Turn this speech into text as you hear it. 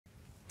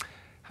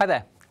Hi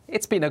there.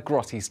 It's been a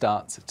grotty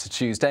start to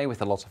Tuesday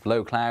with a lot of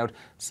low cloud,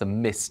 some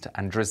mist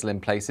and drizzle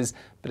in places,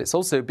 but it's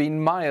also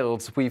been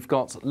mild. We've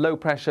got low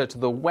pressure to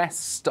the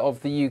west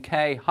of the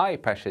UK, high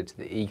pressure to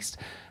the east,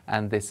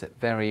 and this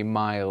very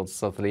mild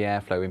southerly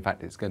airflow. In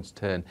fact, it's going to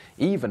turn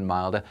even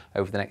milder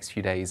over the next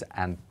few days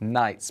and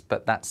nights.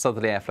 But that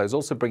southerly airflow is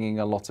also bringing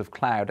a lot of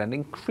cloud and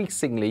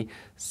increasingly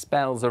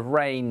spells of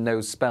rain.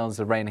 Those spells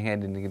of rain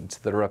heading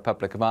into the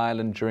Republic of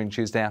Ireland during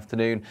Tuesday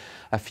afternoon.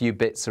 A few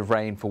bits of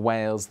rain for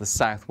Wales, the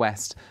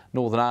southwest,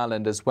 Northern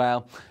Ireland as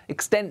well.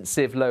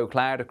 Extensive low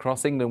cloud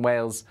across England,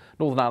 Wales,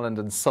 Northern Ireland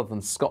and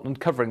southern Scotland,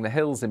 covering the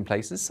hills in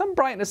places. Some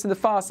brightness in the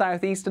far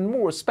southeast and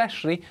more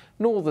especially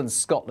northern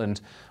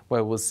Scotland,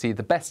 where we'll see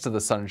the best of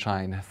the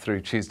sunshine through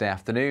Tuesday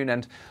afternoon,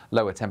 and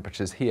lower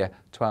temperatures here,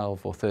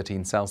 12 or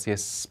 13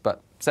 Celsius,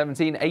 but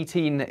 17,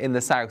 18 in the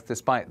south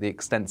despite the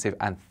extensive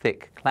and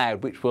thick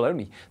cloud, which will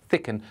only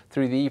thicken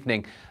through the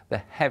evening. The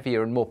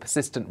heavier and more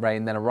persistent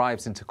rain then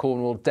arrives into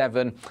Cornwall,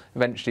 Devon,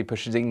 eventually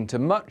pushes into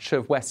much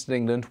of Western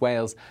England,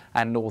 Wales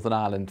and Northern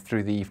Ireland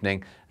through the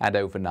evening and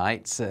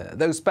overnight.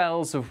 Those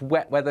spells of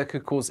wet weather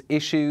could cause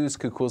issues,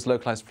 could cause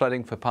localised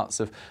flooding for parts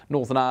of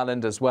Northern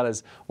Ireland as well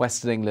as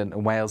Western England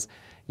and Wales.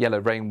 Yellow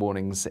rain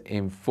warnings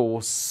in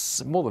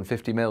force, more than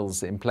 50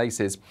 mils in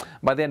places.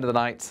 By the end of the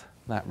night,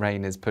 that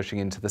rain is pushing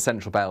into the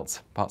central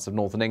belt, parts of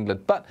northern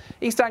England. But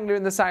East Anglia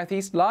in the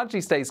southeast largely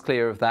stays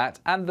clear of that,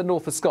 and the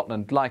north of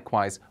Scotland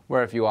likewise.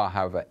 Wherever you are,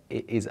 however,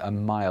 it is a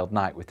mild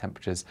night with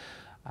temperatures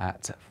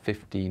at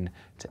 15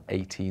 to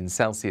 18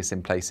 Celsius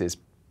in places.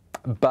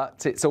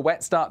 But it's a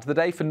wet start to the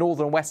day for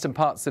northern and western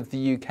parts of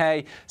the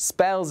UK.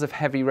 Spells of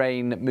heavy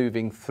rain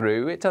moving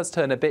through. It does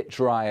turn a bit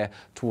drier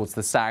towards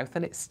the south,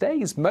 and it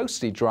stays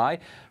mostly dry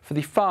for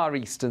the far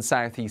east and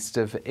southeast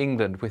of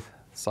England, with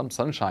some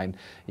sunshine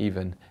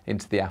even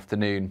into the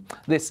afternoon.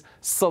 This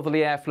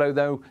southerly airflow,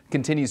 though,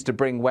 continues to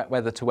bring wet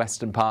weather to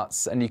western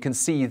parts, and you can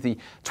see the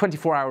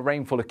 24-hour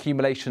rainfall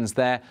accumulations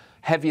there.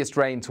 Heaviest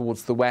rain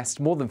towards the west,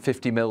 more than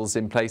 50 mils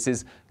in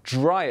places.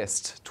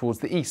 Driest towards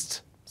the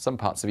east, some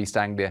parts of East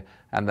Anglia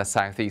and the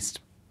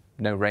southeast.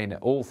 No rain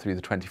at all through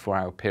the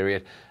 24-hour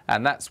period,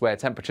 and that's where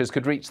temperatures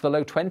could reach the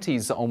low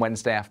 20s on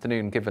Wednesday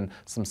afternoon, given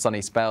some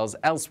sunny spells.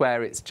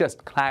 Elsewhere, it's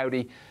just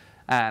cloudy,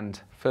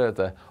 and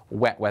further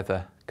wet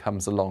weather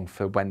comes along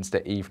for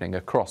Wednesday evening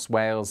across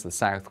Wales, the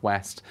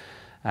southwest,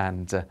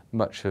 and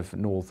much of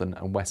northern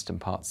and western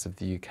parts of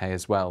the UK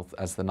as well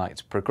as the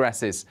night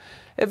progresses.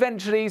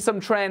 Eventually, some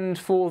trend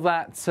for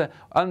that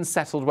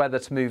unsettled weather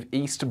to move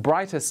east,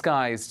 brighter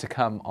skies to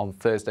come on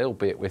Thursday,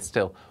 albeit with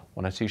still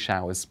one or two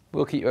showers.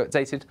 We'll keep you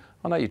updated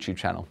on our YouTube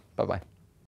channel. Bye-bye.